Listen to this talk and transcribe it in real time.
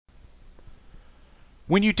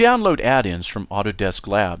When you download add-ins from Autodesk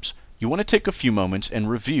Labs, you want to take a few moments and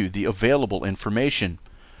review the available information.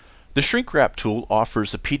 The Shrinkwrap tool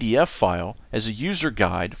offers a PDF file as a user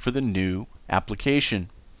guide for the new application.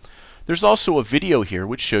 There's also a video here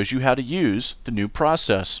which shows you how to use the new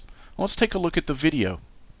process. Let's take a look at the video.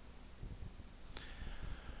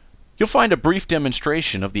 You'll find a brief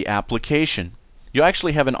demonstration of the application. You'll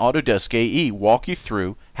actually have an Autodesk AE walk you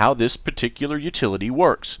through how this particular utility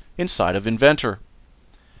works inside of Inventor.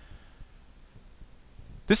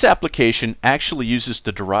 This application actually uses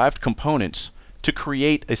the derived components to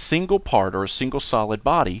create a single part or a single solid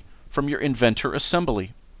body from your Inventor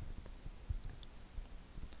assembly.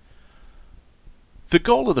 The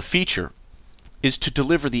goal of the feature is to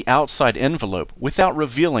deliver the outside envelope without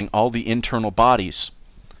revealing all the internal bodies.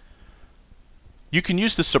 You can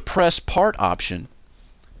use the suppress part option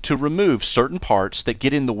to remove certain parts that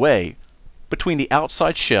get in the way between the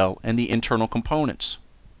outside shell and the internal components.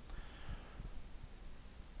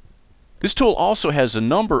 This tool also has a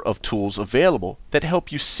number of tools available that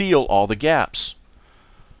help you seal all the gaps.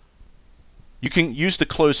 You can use the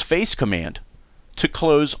close face command to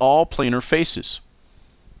close all planar faces.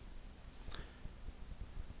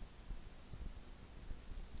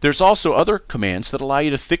 There's also other commands that allow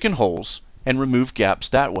you to thicken holes and remove gaps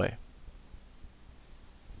that way.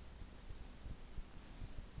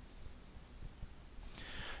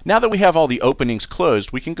 Now that we have all the openings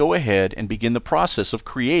closed, we can go ahead and begin the process of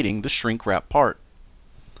creating the Shrinkwrap part.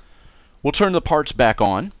 We'll turn the parts back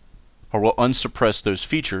on, or we'll unsuppress those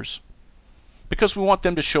features, because we want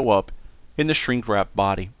them to show up in the Shrinkwrap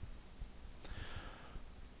body.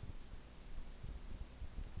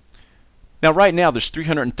 Now right now there's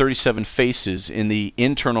 337 faces in the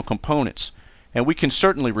internal components, and we can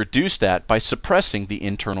certainly reduce that by suppressing the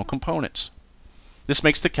internal components. This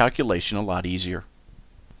makes the calculation a lot easier.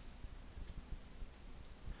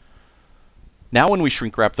 Now when we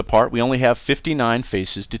shrink wrap the part, we only have 59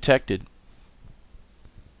 faces detected.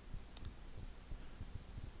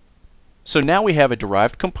 So now we have a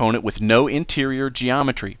derived component with no interior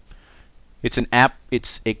geometry. It's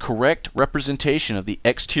a correct representation of the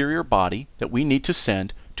exterior body that we need to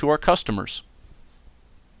send to our customers.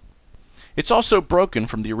 It's also broken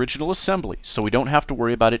from the original assembly, so we don't have to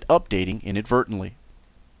worry about it updating inadvertently.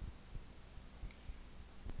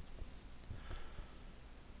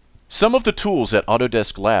 Some of the tools at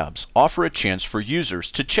Autodesk Labs offer a chance for users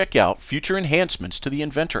to check out future enhancements to the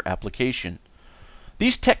Inventor application.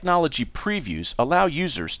 These technology previews allow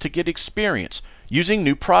users to get experience using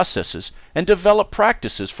new processes and develop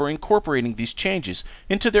practices for incorporating these changes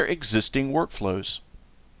into their existing workflows.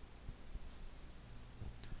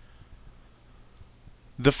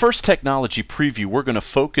 The first technology preview we're going to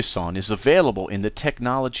focus on is available in the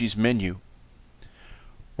Technologies menu.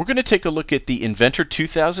 We're going to take a look at the Inventor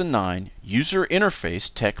 2009 User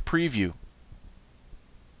Interface Tech Preview.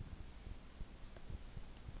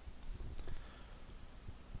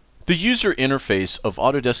 The user interface of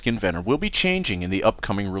Autodesk Inventor will be changing in the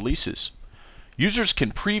upcoming releases. Users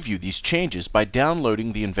can preview these changes by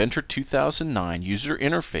downloading the Inventor 2009 User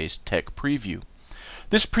Interface Tech Preview.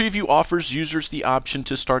 This preview offers users the option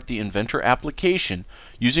to start the Inventor application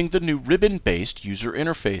using the new ribbon-based user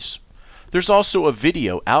interface. There's also a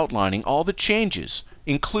video outlining all the changes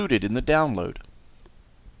included in the download.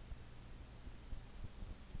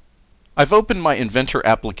 I've opened my Inventor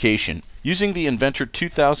application using the Inventor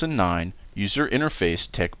 2009 User Interface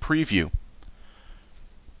Tech Preview.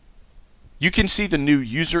 You can see the new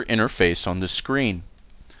user interface on the screen.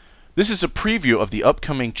 This is a preview of the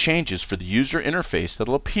upcoming changes for the user interface that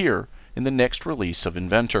will appear in the next release of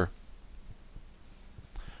Inventor.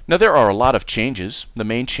 Now there are a lot of changes. The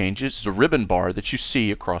main change is the ribbon bar that you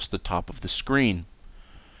see across the top of the screen.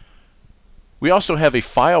 We also have a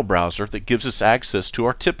file browser that gives us access to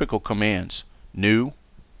our typical commands: New,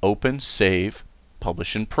 Open, Save,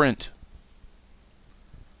 Publish, and Print.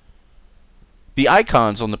 The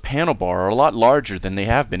icons on the panel bar are a lot larger than they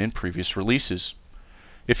have been in previous releases.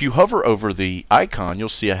 If you hover over the icon, you'll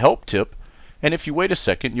see a help tip, and if you wait a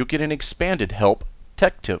second, you'll get an expanded help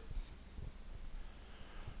tech tip.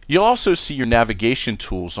 You'll also see your navigation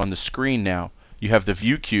tools on the screen now. You have the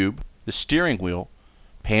view cube, the steering wheel,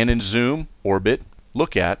 pan and zoom, orbit,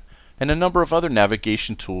 look at, and a number of other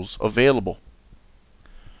navigation tools available.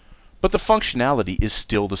 But the functionality is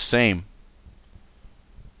still the same.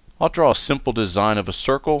 I'll draw a simple design of a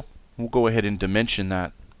circle. We'll go ahead and dimension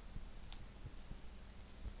that.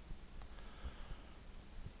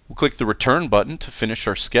 We'll click the return button to finish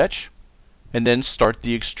our sketch, and then start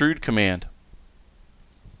the extrude command.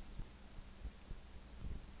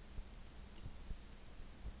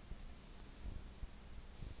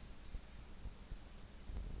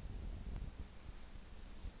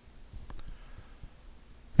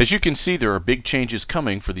 As you can see, there are big changes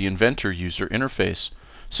coming for the Inventor user interface,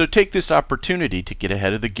 so take this opportunity to get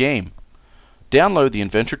ahead of the game. Download the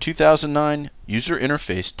Inventor 2009 User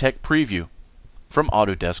Interface Tech Preview from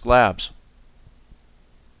Autodesk Labs.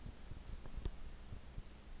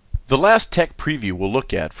 The last tech preview we'll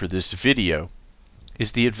look at for this video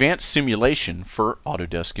is the advanced simulation for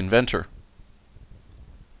Autodesk Inventor.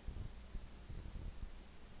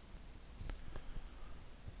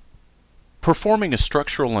 Performing a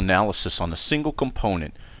structural analysis on a single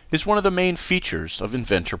component is one of the main features of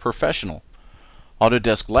Inventor Professional.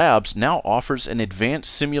 Autodesk Labs now offers an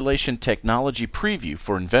advanced simulation technology preview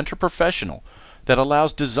for Inventor Professional that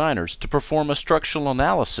allows designers to perform a structural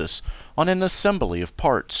analysis on an assembly of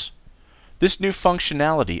parts. This new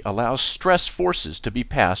functionality allows stress forces to be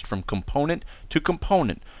passed from component to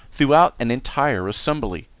component throughout an entire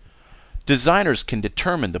assembly. Designers can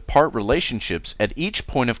determine the part relationships at each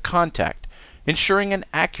point of contact, ensuring an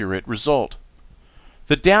accurate result.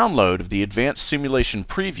 The download of the Advanced Simulation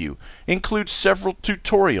Preview includes several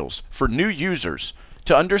tutorials for new users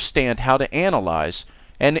to understand how to analyze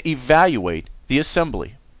and evaluate the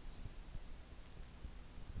assembly.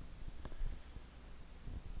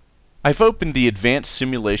 I've opened the Advanced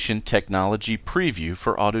Simulation Technology Preview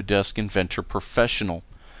for Autodesk Inventor Professional.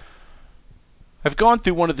 I've gone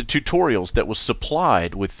through one of the tutorials that was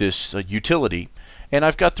supplied with this utility, and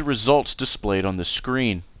I've got the results displayed on the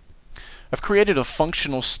screen. I've created a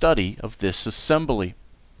functional study of this assembly.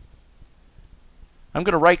 I'm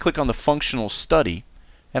going to right-click on the functional study,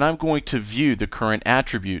 and I'm going to view the current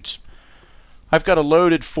attributes. I've got a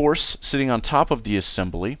loaded force sitting on top of the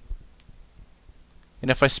assembly, and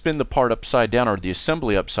if I spin the part upside down, or the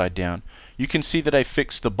assembly upside down, you can see that I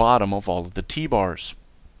fixed the bottom of all of the T-bars.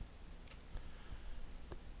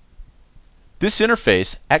 This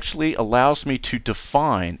interface actually allows me to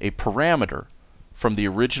define a parameter from the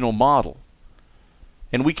original model,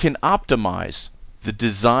 and we can optimize the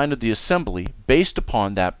design of the assembly based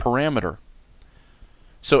upon that parameter.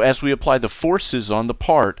 So as we apply the forces on the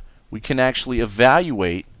part, we can actually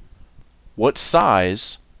evaluate what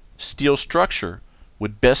size steel structure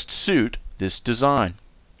would best suit this design.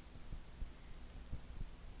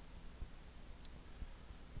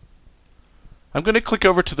 I'm going to click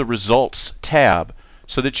over to the Results tab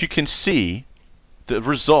so that you can see the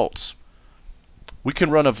results. We can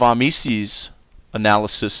run a von Mises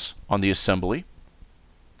analysis on the assembly,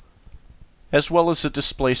 as well as a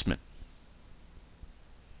displacement.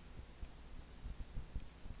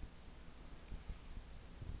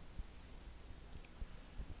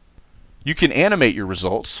 You can animate your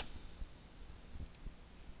results.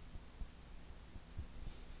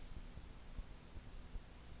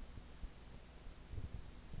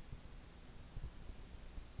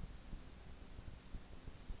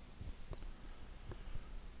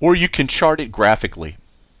 Or you can chart it graphically.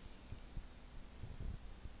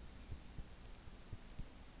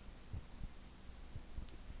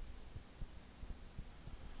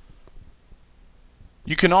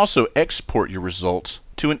 You can also export your results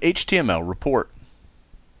to an HTML report.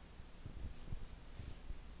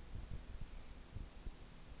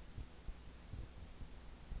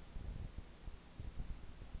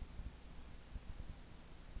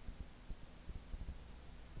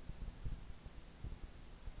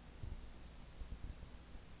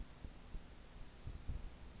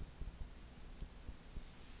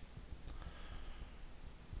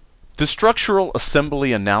 The structural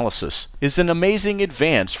assembly analysis is an amazing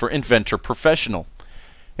advance for Inventor Professional,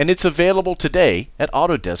 and it's available today at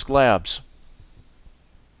Autodesk Labs.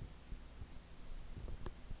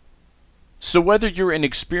 So whether you're an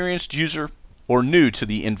experienced user or new to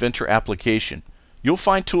the Inventor application, you'll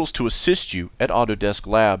find tools to assist you at Autodesk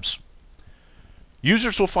Labs.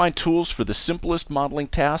 Users will find tools for the simplest modeling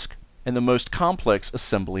task and the most complex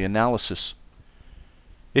assembly analysis.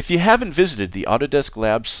 If you haven't visited the Autodesk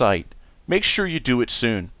Labs site, make sure you do it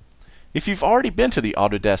soon. If you've already been to the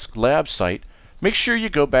Autodesk Labs site, make sure you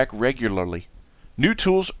go back regularly. New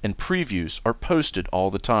tools and previews are posted all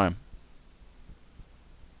the time.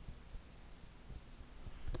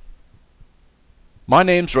 My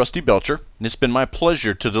name's Rusty Belcher, and it's been my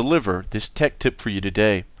pleasure to deliver this tech tip for you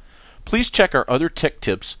today. Please check our other tech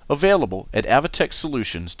tips available at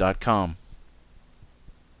avitechsolutions.com.